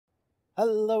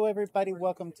Hello, everybody.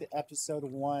 Welcome to episode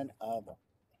 1 of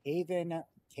Haven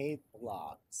Cave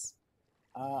Blocks.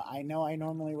 I know I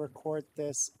normally record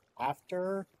this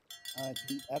after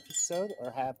the episode,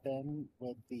 or have been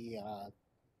with the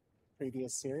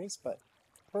previous series, but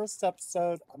first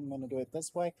episode, I'm going to do it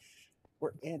this way.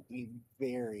 We're in a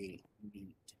very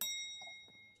neat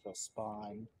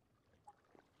spawn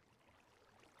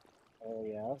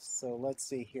area. So let's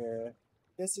see here.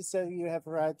 This is so you have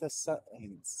read the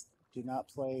signs. Do not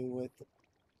play with.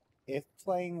 If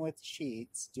playing with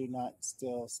cheats, do not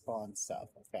still spawn stuff,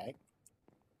 okay?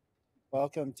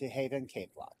 Welcome to Haven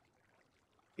CaveBlock.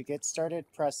 To get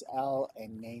started, press L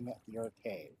and name your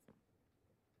cave.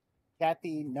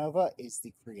 𝐓𝐡𝐞𝐌𝐚𝐥𝐤𝐨 is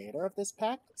the creator of this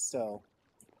pack, so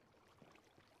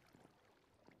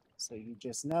you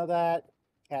just know that.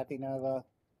 𝐓𝐡𝐞𝐌𝐚𝐥𝐤𝐨,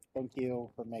 thank you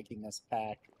for making this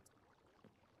pack.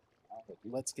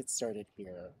 Let's get started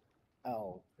here.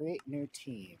 Oh, create new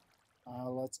team.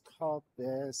 Let's call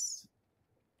this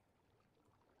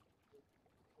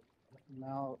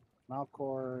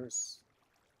𝐓𝐴𝐼𝐴𝐿𝐴𝐴𝐼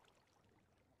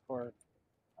or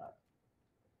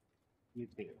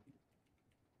YouTube.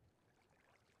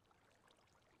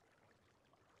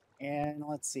 And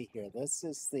let's see here. This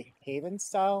is the Haven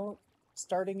style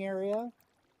starting area.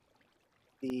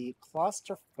 The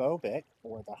claustrophobic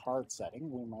or the hard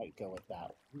setting, we might go with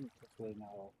that one because we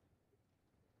know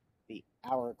the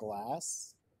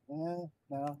hourglass. No.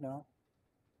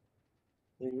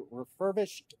 The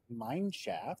refurbished mine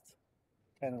shaft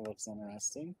kind of looks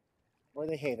interesting. Or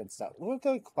the Haven style. We'll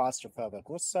go claustrophobic.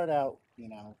 We'll start out,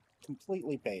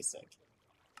 completely basic.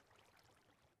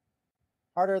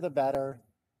 Harder the better.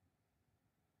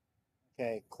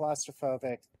 Okay,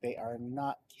 claustrophobic. They are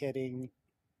not kidding.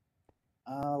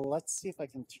 Let's see if I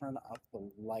can turn up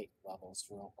the light levels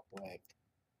real quick.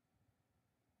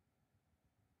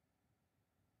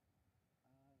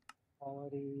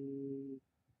 Quality.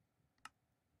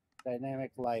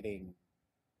 Dynamic lighting.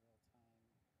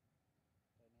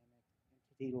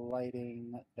 Dynamic entity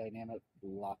lighting. Dynamic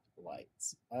block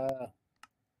lights. Okay.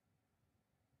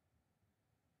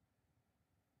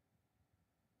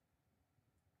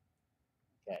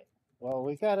 Well,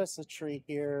 we got us a tree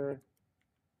here.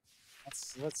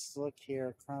 Let's look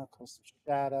here. Chronicles of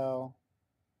Shadow.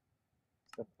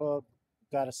 The book.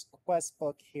 We've got a quest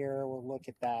book here. We'll look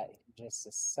at that in just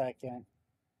a second.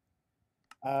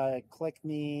 Click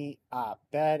me,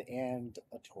 bed and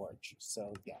a torch.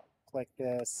 So yeah, click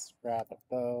this, grab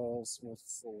those. We'll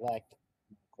select,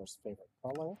 of course, favorite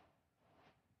color,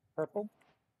 purple.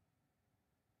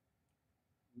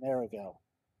 There we go.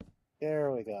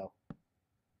 There we go.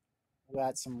 We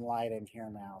got some light in here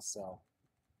now, so.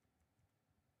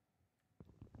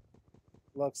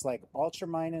 Looks like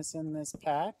Ultramine is in this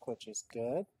pack, which is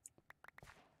good.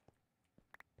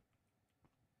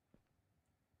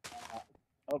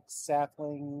 Oak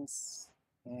saplings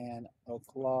and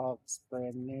oak logs,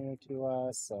 brand new to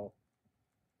us, so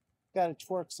gotta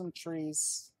twerk some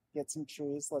trees, get some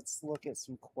trees. Let's look at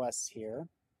some quests here.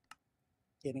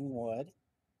 Getting wood.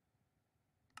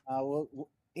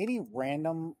 Any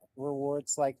random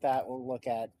rewards like that we'll look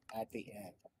at the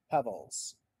end.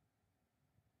 Pebbles.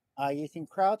 You can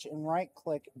crouch and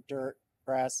right-click dirt,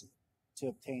 grass to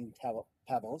obtain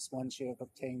pebbles. Once you have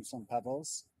obtained some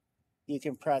pebbles, you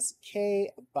can press K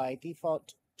by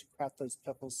default to craft those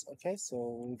pebbles. Okay,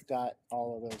 so we've got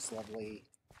all of those lovely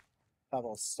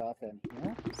pebble stuff in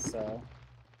here. So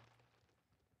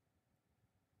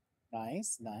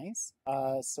nice.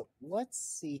 So let's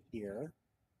see here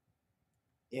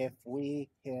if we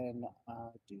can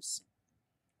do something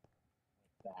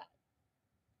like that.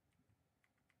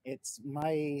 It's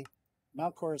my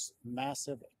Malcor's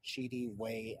massive cheaty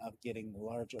way of getting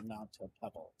large amount of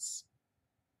pebbles.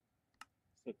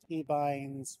 So key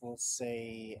binds, we'll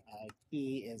say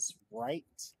key is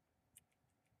right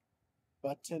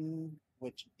button,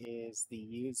 which is the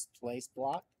use place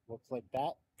block. We'll click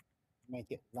that,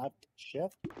 make it left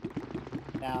shift.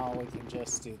 Now we can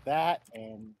just do that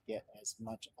and get as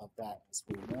much of that as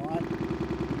we want.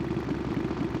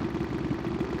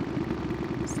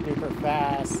 Super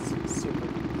fast, super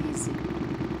easy.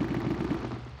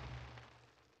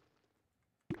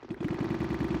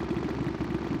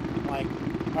 Like,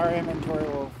 our inventory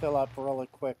will fill up really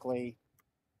quickly.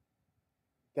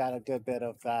 Got a good bit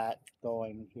of that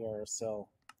going here, so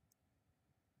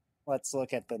let's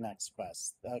look at the next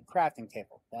quest. The crafting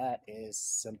table. That is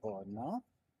simple enough.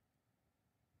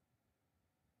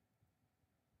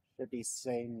 Should be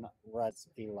same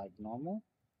recipe like normal.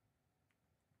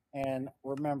 And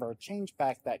remember, change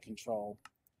back that control,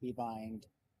 keybind,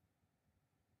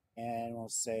 and we'll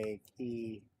say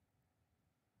key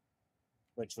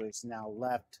which was now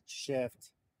left,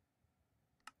 shift,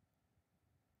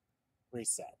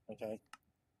 reset, okay?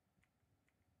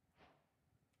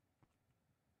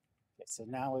 Okay, so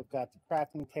now we've got the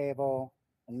crafting table,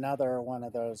 another one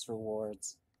of those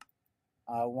rewards.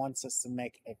 Wants us to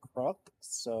make a crook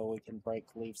so we can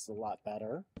break leaves a lot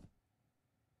better.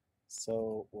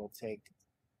 So we'll take,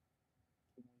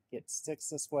 can we get sticks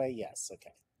this way? Yes,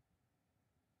 okay.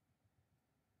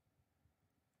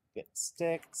 Get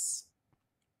sticks.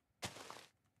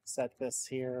 Set this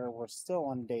here. We're still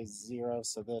on day 0,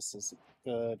 so this is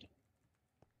good.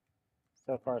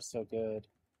 So far, so good.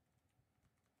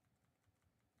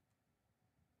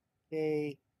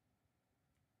 Okay.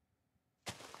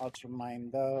 Ultra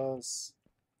mine those.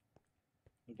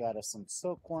 We got us some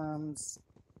silkworms,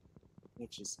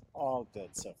 which is all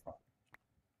good so far.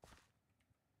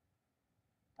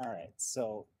 All right,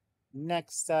 so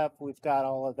next up, we've got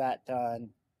all of that done.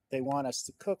 They want us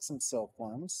to cook some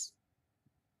silkworms.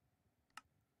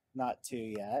 Not too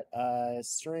yet.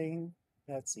 String,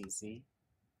 that's easy.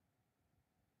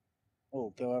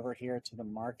 Oh, go over here to the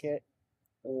market,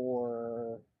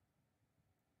 or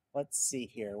let's see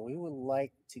here. We would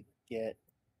like to get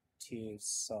to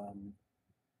some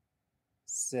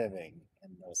sieving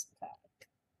in this pack.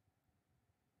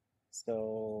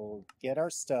 So get our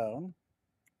stone,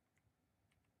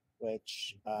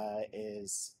 which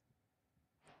is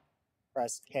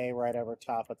press K right over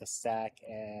top of the stack,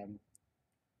 and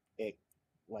it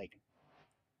like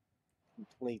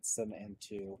completes them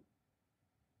into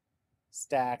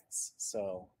stacks.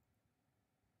 So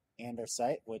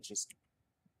andesite, which is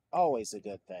always a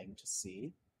good thing to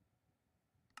see,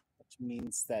 which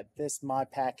means that this mod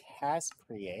pack has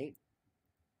create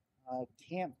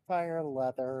campfire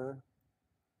leather,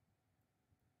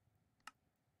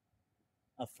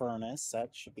 a furnace. That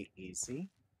should be easy.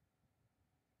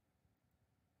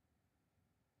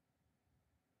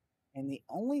 And the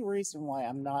only reason why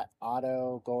I'm not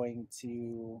auto going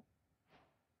to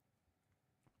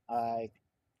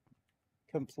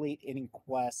complete any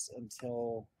quests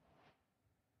until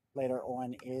later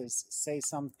on is, say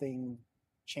something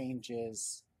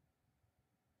changes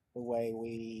the way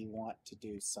we want to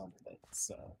do something.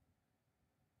 So,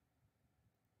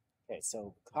 okay,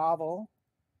 so cobble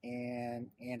and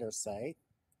andesite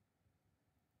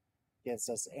gives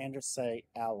us andesite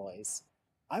alloys.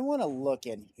 I want to look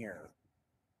in here.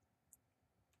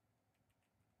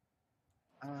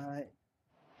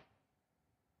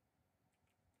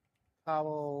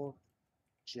 Cobble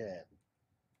gin.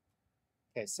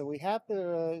 Okay, so we have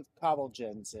the cobble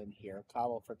gens in here,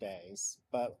 cobble for days,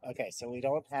 but okay, so we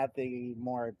don't have the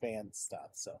more advanced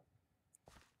stuff. So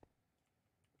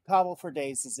cobble for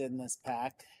days is in this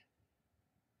pack.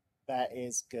 That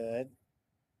is good.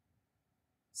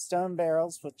 Stone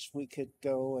barrels, which we could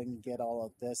go and get all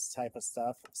of this type of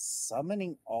stuff.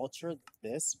 Summoning Ultra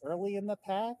this early in the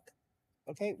pack?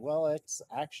 Okay, well, it's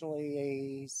actually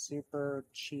a super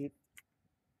cheap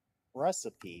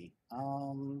recipe.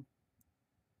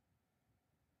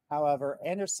 However,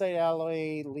 andesite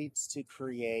alloy leads to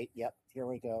create. Yep, here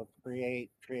we go.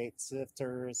 Create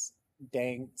sifters,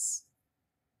 danks.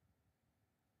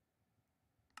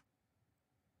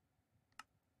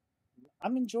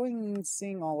 I'm enjoying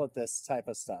seeing all of this type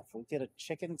of stuff. We get a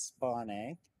chicken spawn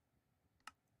egg.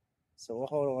 So we'll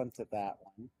hold on to that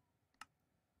one.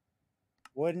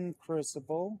 Wooden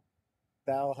crucible.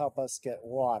 That'll help us get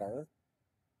water.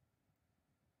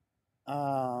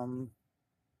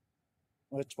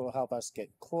 Which will help us get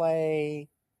clay.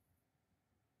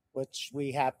 Which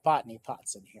we have botany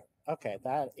pots in here. Okay,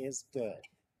 that is good.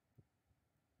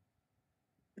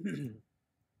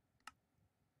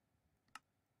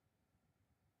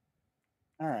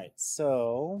 All right,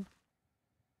 so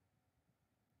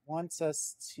wants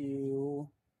us to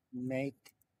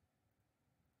make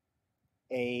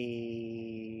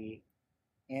a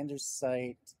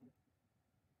andesite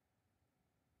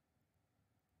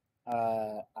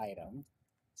item.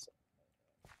 So,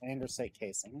 andesite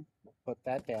casing. We'll put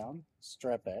that down,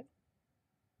 strip it.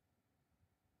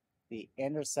 The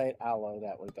andesite alloy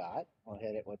that we got, we'll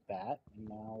hit it with that. And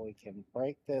now we can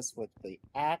break this with the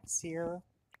axe here.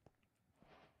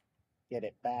 Get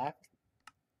it back.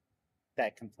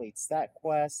 That completes that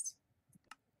quest.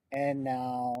 And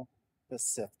now the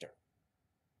sifter.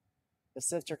 The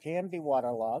sifter can be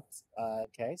waterlogged.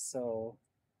 Okay, so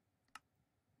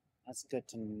that's good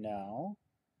to know.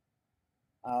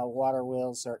 Water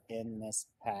wheels are in this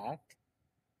pack.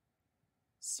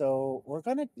 So we're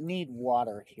going to need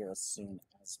water here soon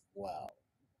as well.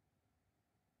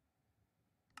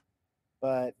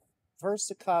 But first,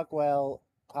 the cogwheel.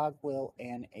 cogwheel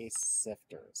and a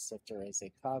sifter. Sifter is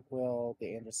a cogwheel, the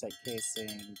andesite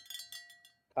casing.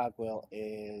 Cogwheel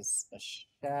is a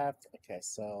shaft. Okay,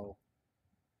 so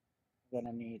I'm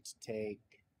gonna need to take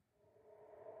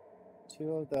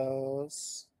 2 of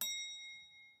those,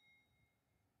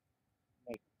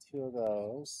 make 2 of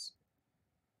those,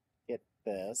 get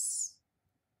this,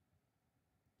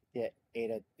 get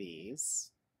 8 of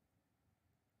these.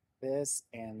 This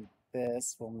and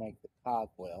this will make the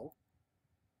cogwheel.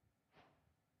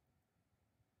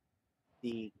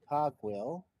 The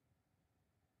cogwheel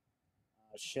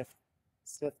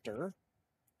sifter.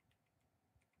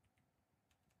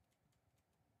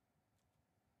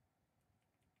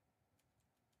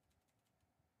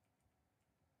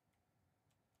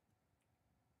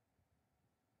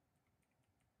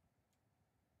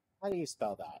 How do you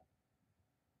spell that?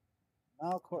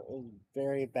 Malcourt is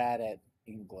very bad at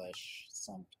English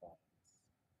sometimes.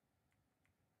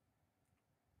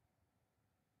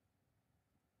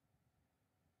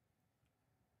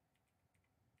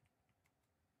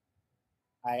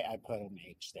 I put an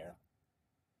H there.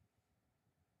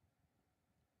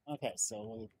 Okay,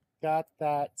 so we've got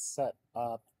that set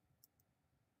up.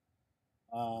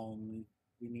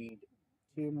 We need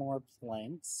 2 more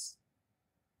planks.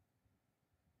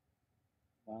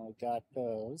 Now we got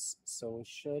those, so we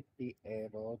should be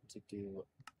able to do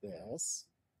this.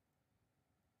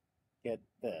 Get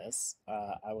this.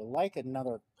 I would like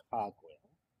another cogwheel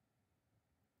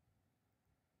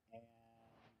and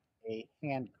a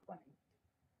hand crank.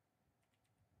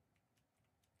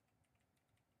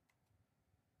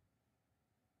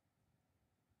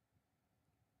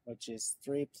 Which is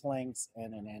 3 planks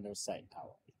and an andesite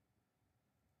alloy.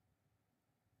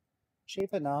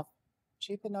 Cheap enough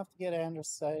to get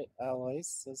andesite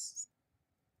alloys. This,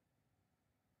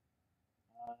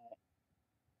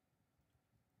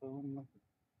 boom.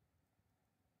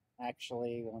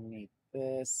 Actually, we'll need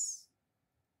this.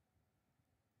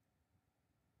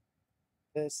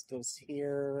 This goes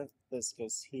here, this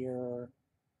goes here,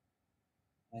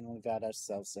 and we got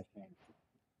ourselves a hand.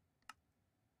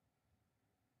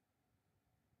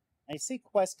 I see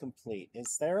quest complete.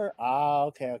 Is there? Ah,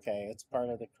 okay. It's part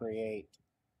of the create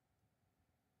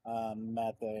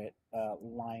method,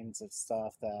 lines of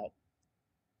stuff that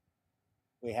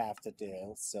we have to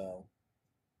do. So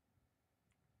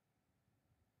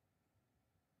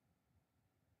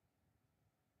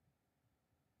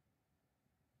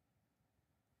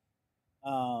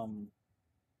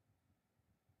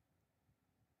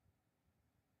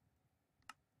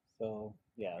so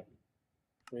yeah,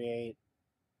 create.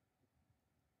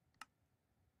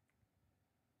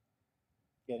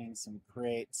 Getting some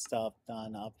create stuff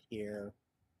done up here.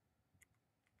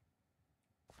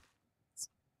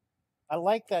 I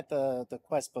like that the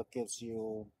quest book gives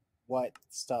you what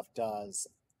stuff does.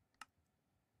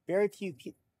 Very few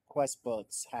quest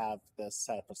books have this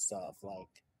type of stuff.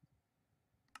 Like,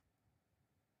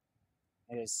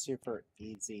 it is super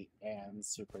easy and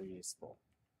super useful.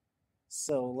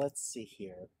 So let's see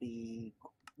here. The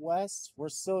quest, we're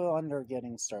still under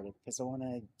getting started because I want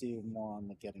to do more on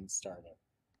the getting started.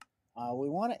 We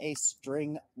want a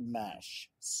string mesh,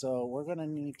 so we're going to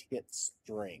need to get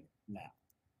string now.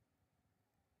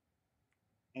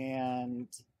 And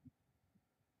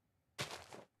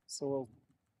so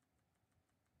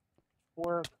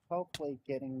we're hopefully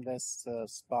getting this to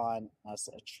spawn us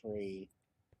a tree.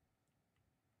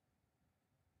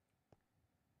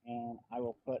 And I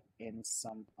will put in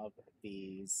some of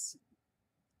these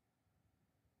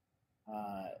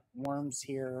worms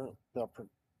here. They'll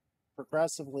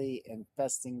progressively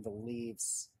infesting the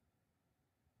leaves.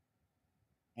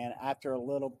 And after a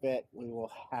little bit, we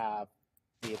will have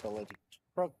the ability to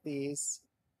cook these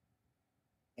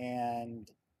and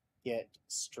get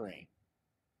string.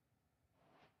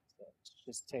 So it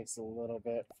just takes a little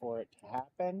bit for it to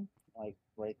happen. Like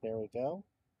right there we go.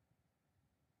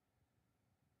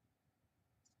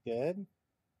 Good.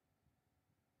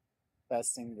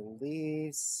 Infesting the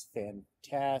leaves,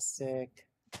 fantastic.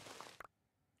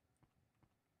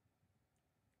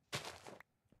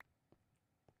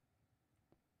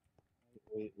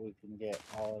 We can get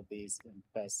all of these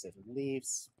infested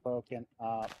leaves broken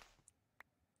up.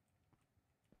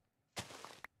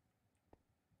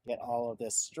 Get all of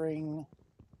this string.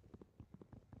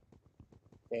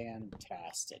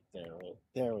 Fantastic.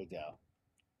 There we go.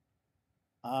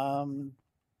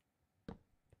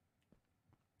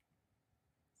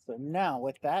 So now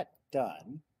with that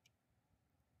done,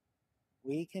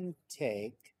 we can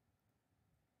take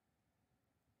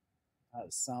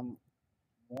some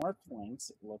more planks,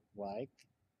 it looked like,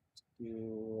 to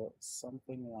do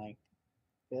something like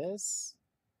this.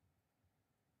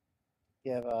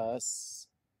 give us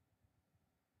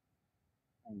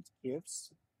and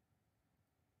cubes,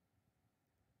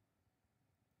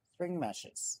 string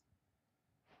meshes.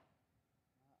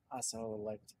 Also, I would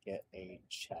like to get a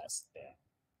chest there.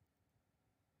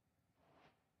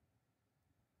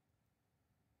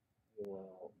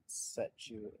 We'll set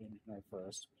you in here for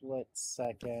a split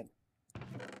second.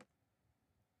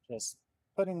 Just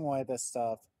putting away this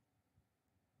stuff.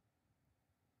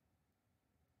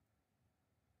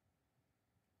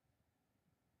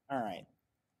 All right.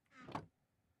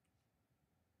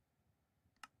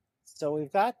 So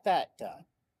we've got that done.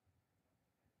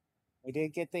 We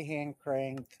did get the hand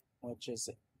crank, which is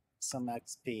some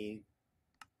XP.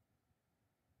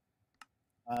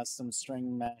 Some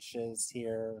string meshes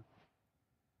here.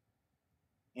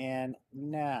 And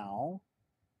now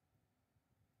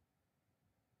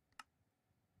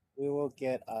we will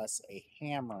get us a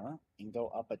hammer and go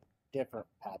up a different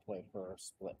pathway for a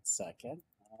split second.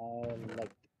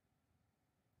 Like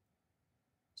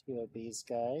 2 of these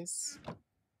guys.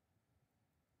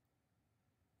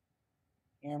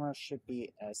 Hammer should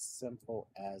be as simple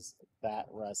as that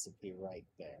recipe right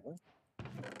there.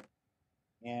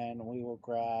 And we will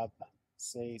grab,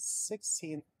 say,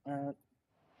 16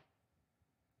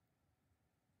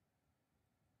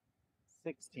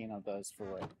 of those for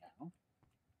right now.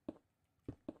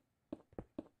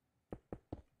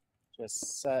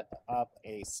 Just set up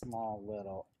a small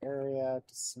little area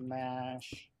to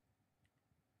smash.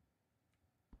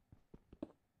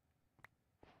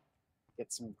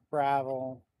 Get some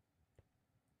gravel.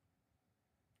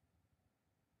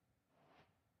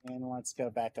 And let's go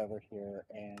back over here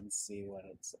and see what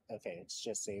it's. Okay, it's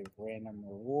just a random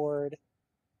reward.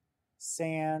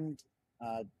 Sand,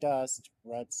 dust,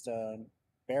 redstone,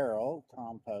 barrel,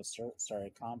 composter.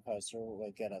 Sorry, composter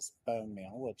will get us bone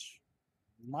meal, which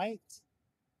might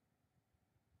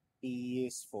be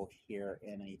useful here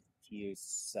in a few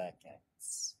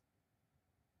seconds.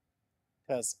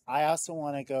 Because I also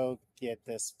want to go get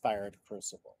this fired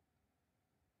crucible,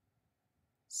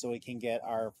 so we can get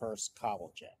our first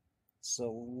cobble gem.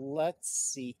 So let's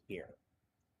see here.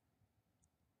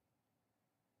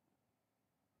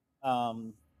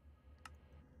 Okay,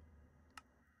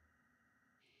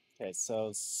 so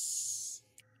let's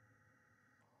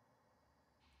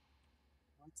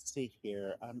see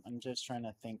here. I'm just trying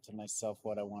to think to myself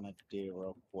what I want to do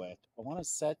real quick. I want to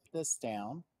set this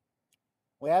down.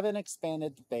 We haven't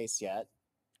expanded the base yet.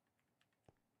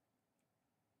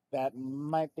 That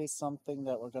might be something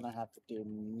that we're going to have to do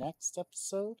next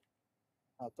episode.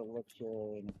 I'll have to look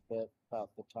here in a bit about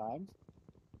the time.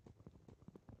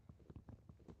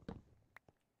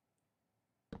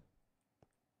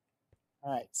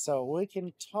 All right, so we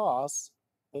can toss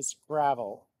this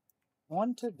gravel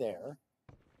onto there.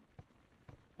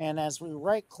 And as we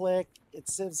right click, it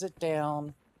sieves it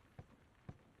down,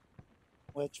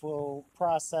 which will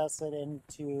process it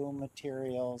into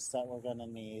materials that we're going to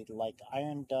need, like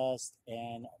iron dust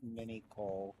and mini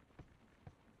coal.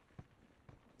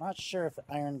 Not sure if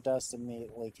iron dust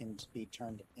immediately can be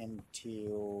turned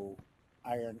into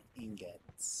iron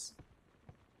ingots.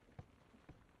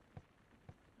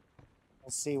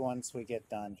 We'll see once we get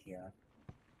done here.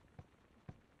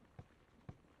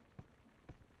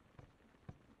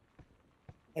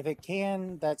 If it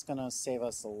can, that's going to save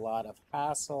us a lot of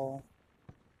hassle.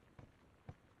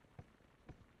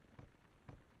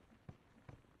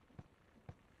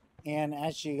 And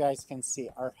as you guys can see,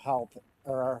 our health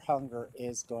or our hunger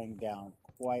is going down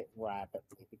quite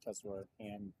rapidly because we're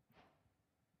hand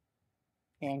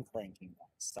cranking that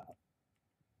stuff.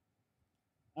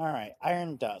 All right,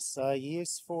 iron dust.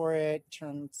 Use for it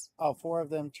turns. 4 of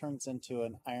them turns into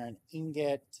an iron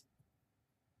ingot.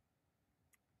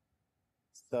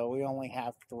 So we only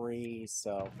have 3,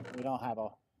 so we don't have a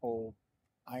whole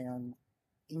iron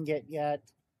ingot yet.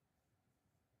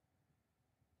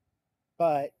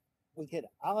 But we could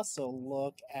also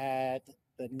look at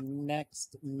the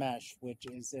next mesh, which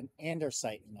is an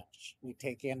andesite mesh. We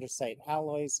take andesite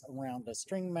alloys around the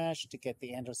string mesh to get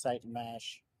the andesite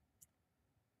mesh.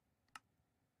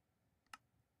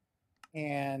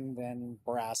 And then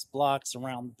brass blocks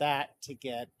around that to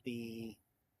get the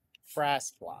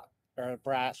brass block, or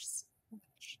brass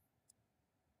mesh.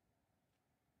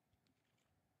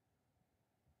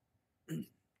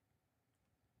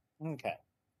 Okay.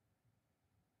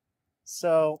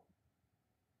 So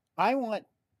I want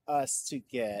us to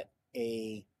get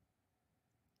a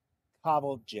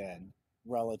cobble gen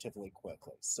relatively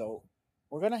quickly. So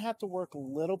we're going to have to work a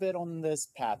little bit on this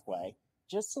pathway,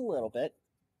 just a little bit.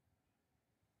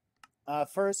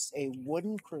 First, a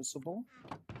wooden crucible.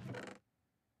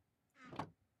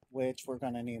 which we're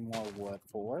going to need more wood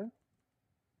for.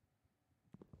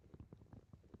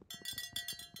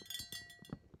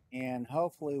 And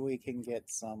hopefully we can get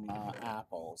some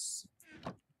apples.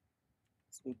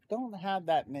 We don't have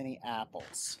that many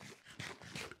apples.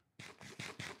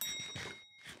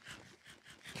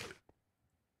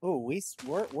 Oh,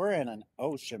 we're in an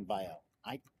ocean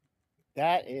biome.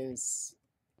 That is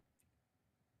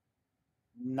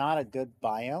not a good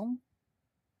biome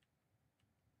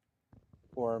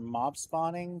for mob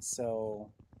spawning,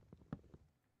 so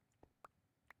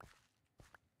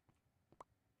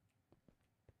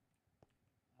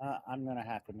I'm gonna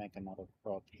have to make another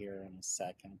crook here in a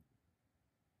second.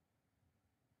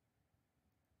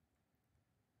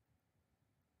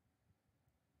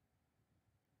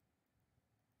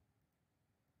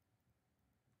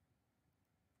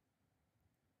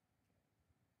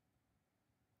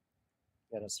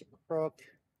 Get us a crook.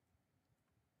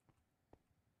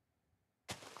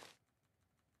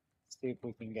 See if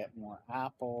we can get more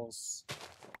apples.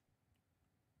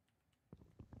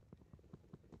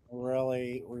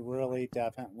 We really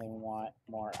definitely want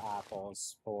more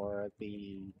apples for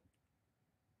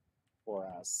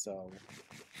us, so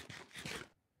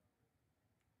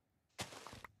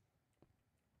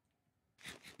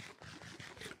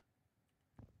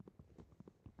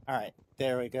all right,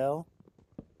 there we go.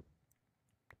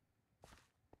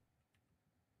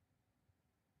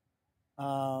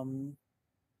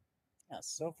 Yeah,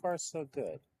 so far so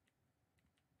good.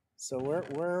 So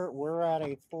we're at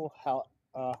a full health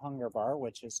hunger bar,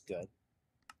 which is good.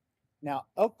 Now,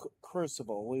 oak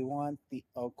crucible, we want the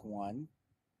oak one.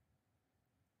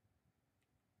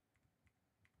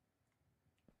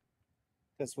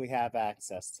 Because we have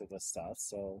access to the stuff,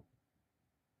 so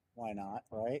why not,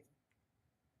 right?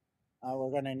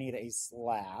 We're going to need a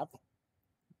slab,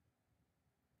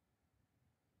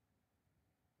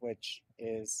 which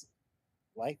is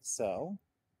like so.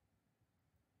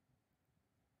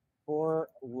 4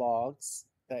 logs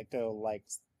that go like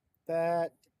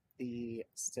that, the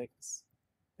sticks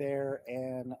there,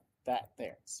 and that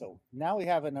there. So now we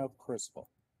have an oak crucible.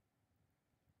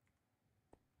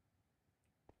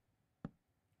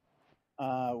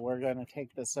 We're going to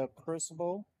take this oak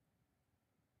crucible,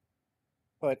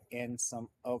 put in some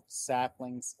oak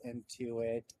saplings into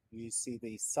it. You see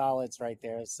the solids right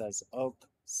there. It says oak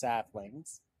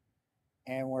saplings,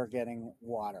 and we're getting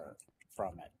water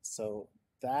from it. So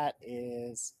that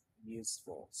is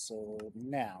useful. So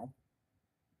now,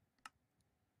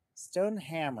 stone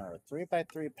hammer,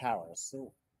 3x3 power.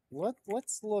 So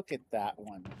let's look at that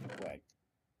one quick.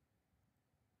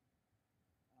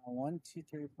 1, 2,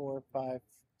 3, 4, 5,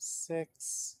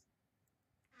 6.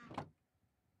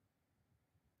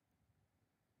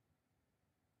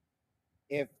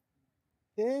 If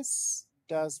this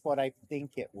does what I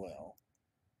think it will,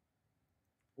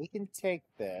 we can take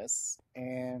this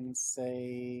and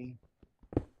say,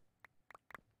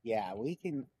 yeah, we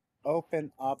can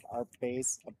open up our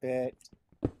base a bit.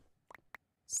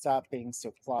 Stop being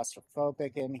so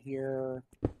claustrophobic in here.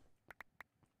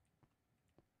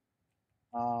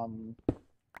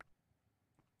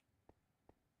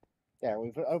 There,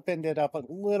 we've opened it up a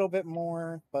little bit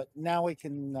more, but now we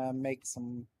can make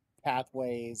some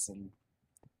pathways and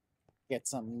get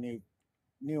some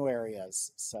new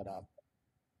areas set up.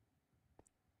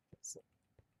 So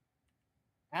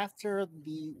after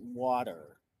the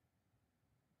water,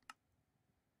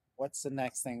 what's the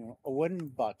next thing? A wooden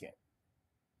bucket.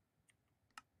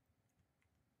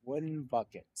 Wooden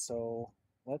bucket. So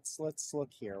let's look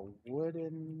here.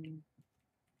 Wooden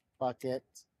bucket.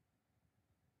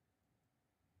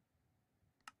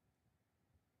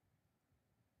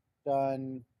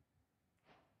 Done.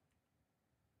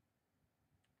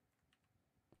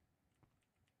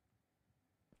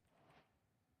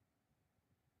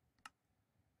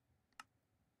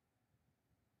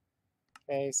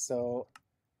 Okay, so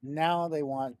now they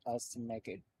want us to make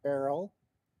a barrel.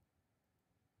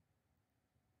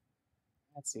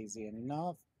 That's easy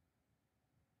enough.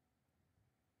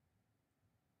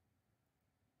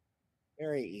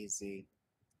 Very easy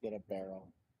to get a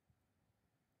barrel.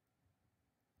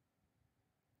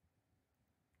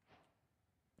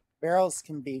 Barrels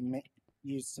can be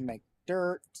used to make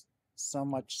dirt, so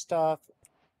much stuff,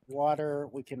 water.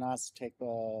 We can also take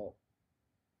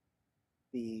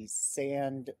the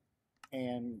sand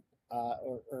and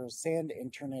or sand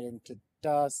and turn it into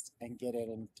dust and get it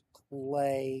into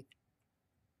clay.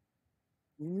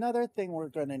 Another thing we're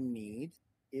going to need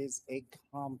is a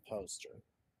composter.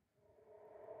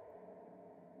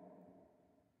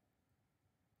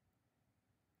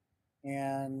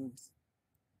 And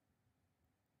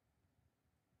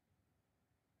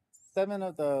 7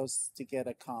 of those to get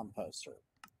a composter.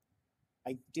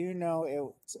 I do know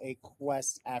it's a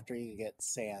quest after you get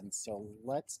sand, so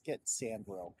let's get sand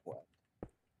real quick.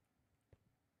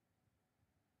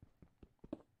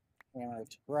 Hammer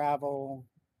to gravel.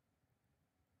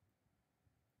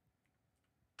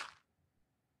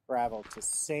 Gravel to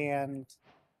sand.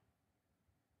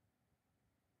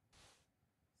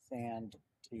 Sand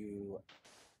to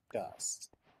dust.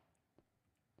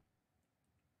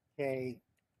 Okay.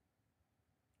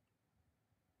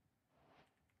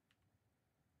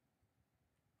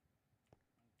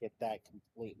 Get that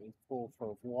completely full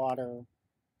for water.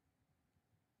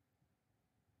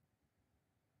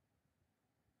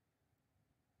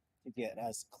 To get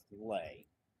us clay.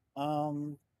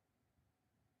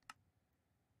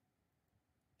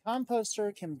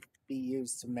 Composter can be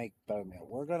used to make bone meal.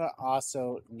 We're going to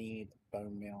also need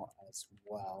bone meal as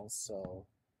well, so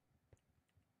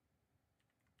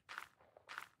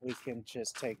we can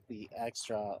just take the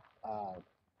extra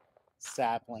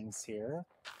saplings here.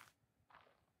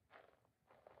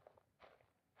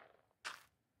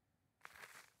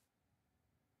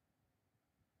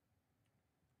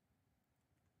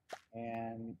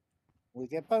 And we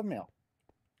get bone meal.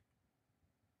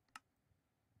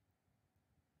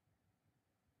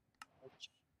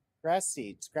 Grass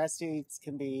seeds. Grass seeds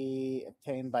can be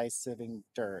obtained by sieving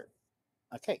dirt.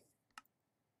 Okay.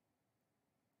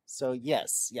 So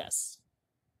yes.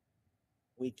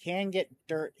 We can get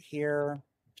dirt here.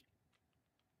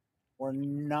 We're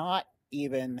not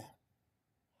even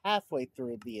halfway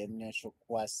through the initial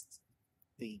quest,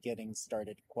 the getting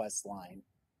started quest line.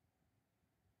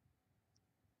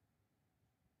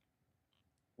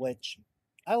 Which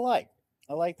I like.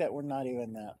 I like that we're not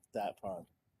even that far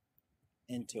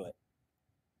into it.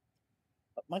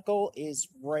 But my goal is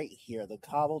right here, the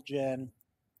𝐓𝐡𝐞𝐿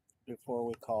before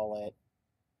we call it.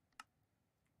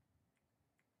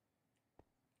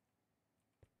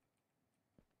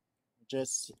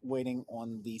 Just waiting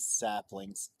on these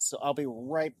saplings. So I'll be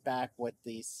right back when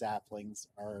these saplings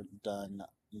are done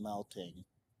melting.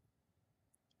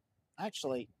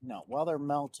 Actually, no, while they're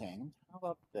melting, how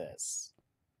about this?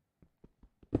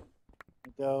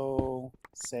 Go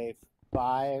say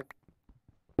 5.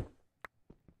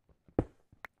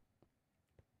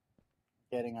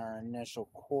 Getting our initial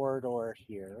corridor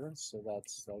here. So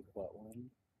that's like what one?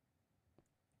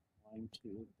 1,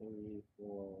 2, 3,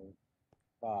 4,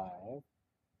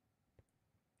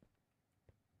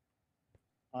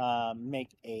 5.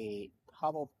 Make a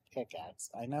cobble pickaxe.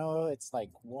 I know it's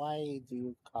like, why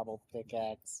do cobble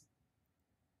pickaxe?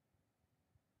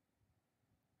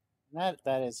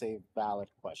 That is a valid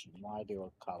question. Why do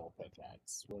a cobble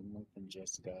pickaxe when we can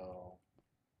just go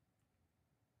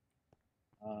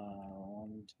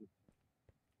 1, 2.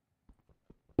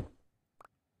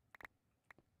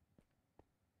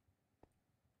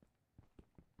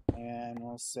 And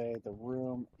we'll say the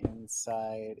room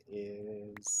inside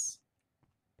is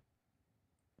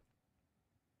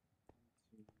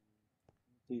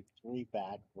 3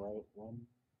 back, right? 1,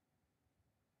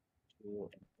 2,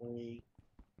 and 3.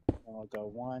 And we'll go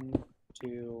 1,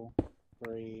 2,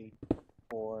 3,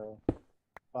 4,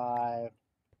 5. 1,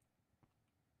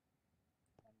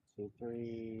 2,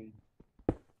 3,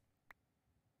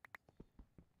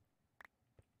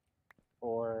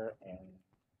 4, and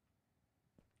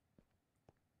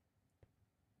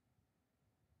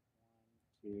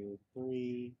 1, 2,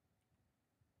 3.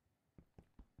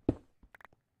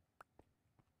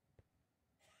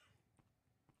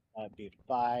 That'd be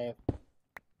 5.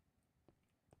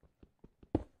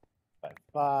 5,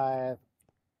 5.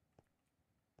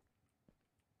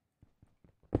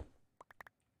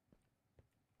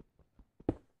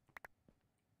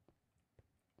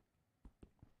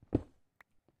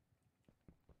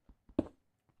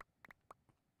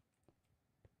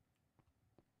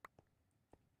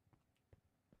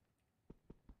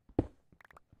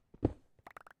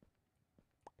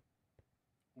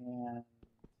 And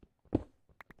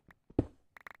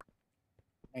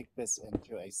make this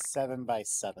into a 7 by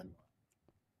 7.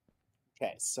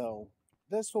 Okay, so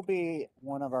this will be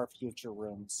one of our future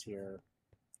rooms here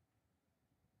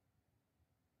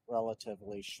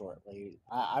relatively shortly.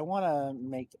 I want to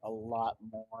make a lot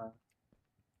more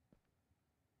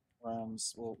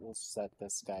rooms. We'll set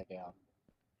this guy down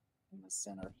in the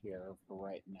center here for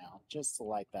right now, just to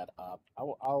light that up.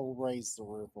 I'll raise the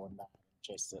roof on that in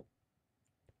just a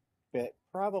bit,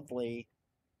 probably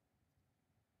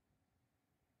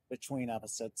between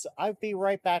episodes. So I'll be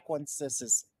right back once this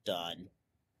is done.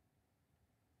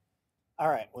 All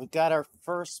right, we've got our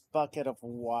first bucket of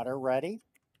water ready.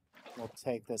 We'll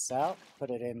take this out, put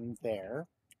it in there.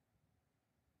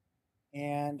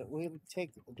 And we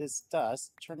take this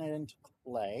dust, turn it into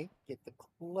clay, get the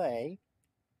clay.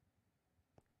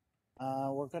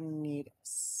 We're going to need a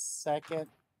second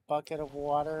bucket of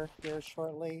water here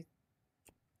shortly.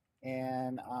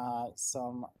 And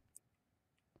some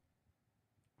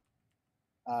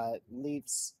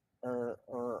leaves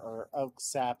or oak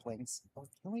saplings. Or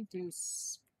can we do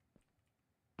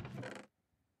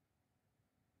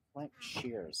flint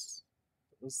shears?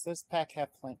 Does this pack have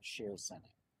flint shears in it?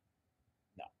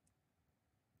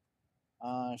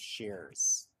 No.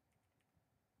 Shears.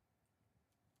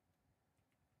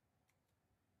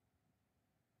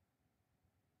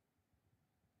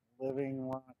 Living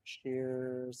rock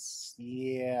shears.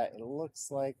 Yeah, it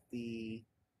looks like the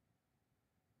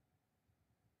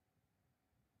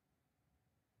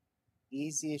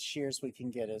easiest shears we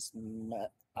can get is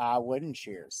wooden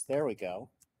shears. There we go.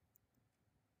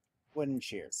 Wooden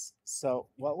shears. So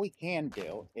what we can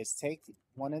do is take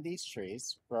one of these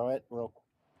trees, grow it real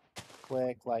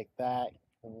quick like that,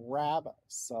 grab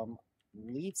some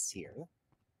leaves here,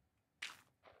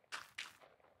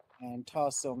 and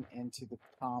toss them into the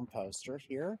composter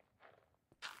here.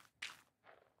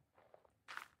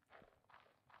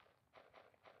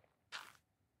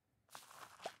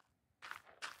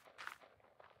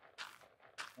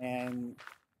 And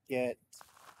get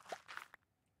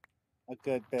a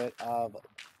good bit of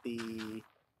the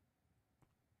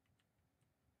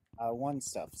one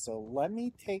stuff. So let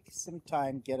me take some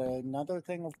time, get another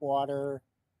thing of water,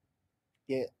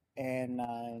 get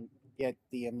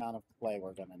the amount of clay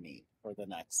we're going to need for the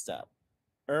next step.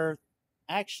 Or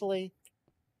actually,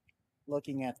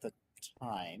 looking at the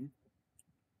time,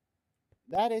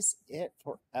 that is it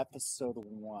for episode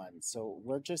 1. So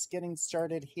we're just getting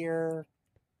started here.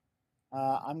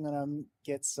 I'm going to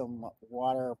get some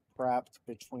water prepped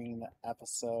between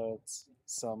episodes,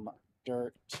 some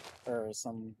dirt, or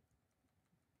some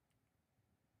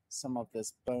of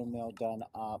this bone meal done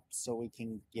up so we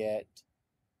can get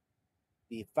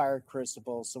the fire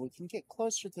crucible, so we can get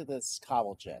closer to this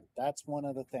cobblegen. That's one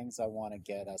of the things I want to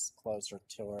get us closer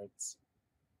towards.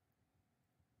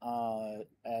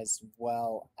 As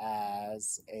well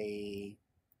as a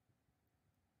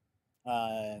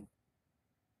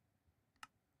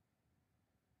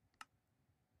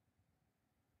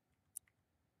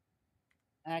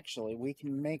actually, we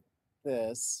can make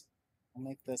this. I'll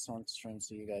make this on stream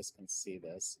so you guys can see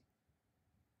this.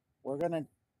 We're going to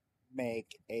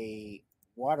make a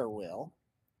water wheel.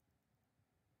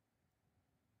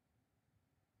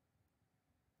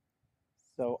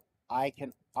 So I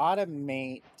can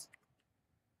automate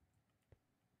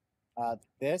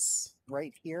this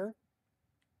right here.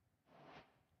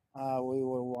 We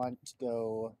will want to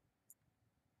go...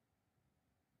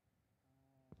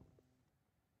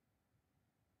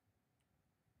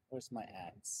 Where's my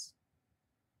axe?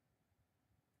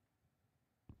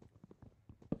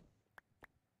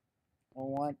 I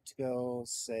want to go,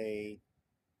 say,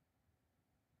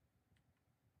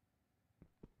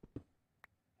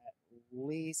 at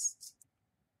least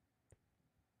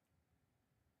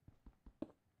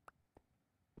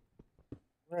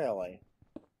really.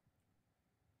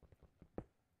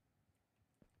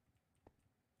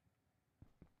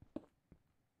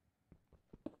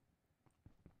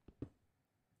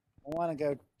 I want to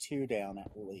go 2 down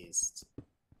at least.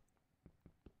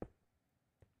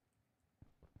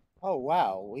 Oh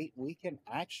wow, we can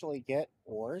actually get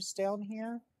ores down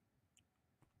here?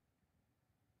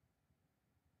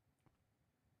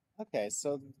 Okay,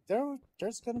 so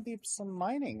there's going to be some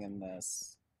mining in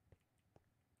this.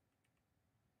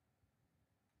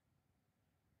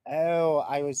 Oh,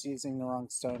 I was using the wrong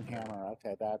stone hammer.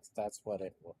 Okay, that's what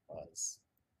it was.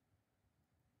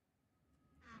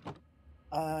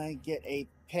 Get a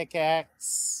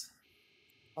pickaxe.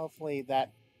 Hopefully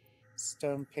that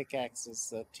stone pickaxe is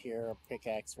the tier of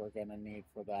pickaxe we're going to need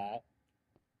for that.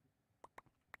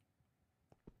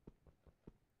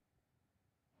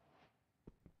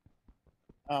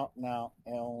 Oh, no, I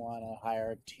don't want a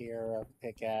higher tier of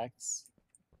pickaxe.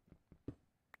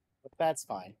 But that's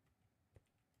fine.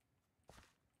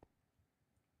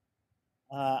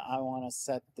 I want to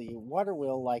set the water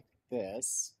wheel like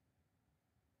this.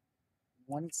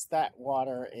 Once that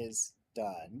water is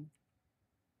done,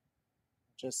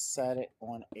 just set it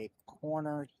on a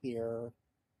corner here,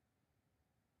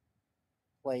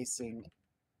 placing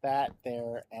that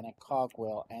there and a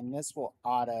cogwheel, and this will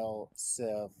auto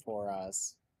sieve for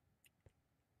us.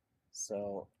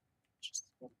 So just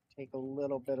take a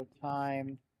little bit of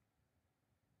time.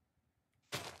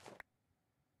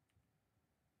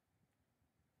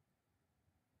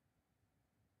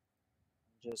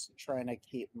 Just trying to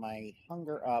keep my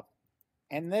hunger up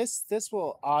And this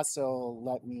will also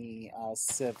let me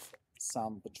sieve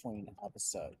some between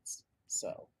episodes.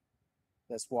 So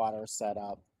this water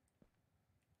setup.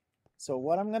 So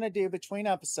what I'm going to do between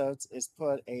episodes is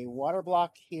put a water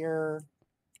block here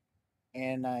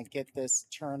and get this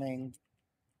turning.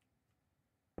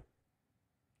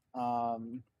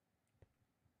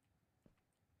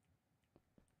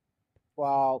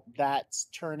 While that's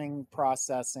turning,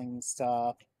 processing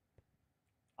stuff,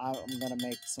 I'm going to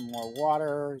make some more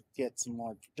water, get some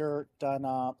more dirt done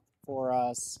up for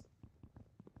us.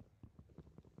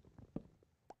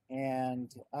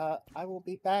 And I will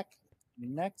be back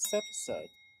next episode.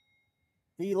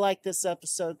 If you like this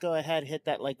episode, go ahead, hit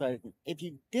that like button. If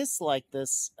you dislike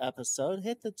this episode,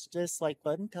 hit the dislike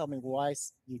button. Tell me why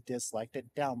you disliked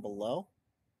it down below.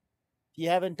 If you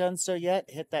haven't done so yet,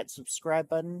 hit that subscribe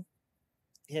button.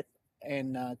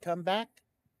 Come back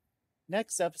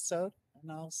next episode,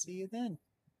 and I'll see you then.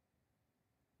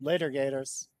 Later,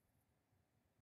 Gators.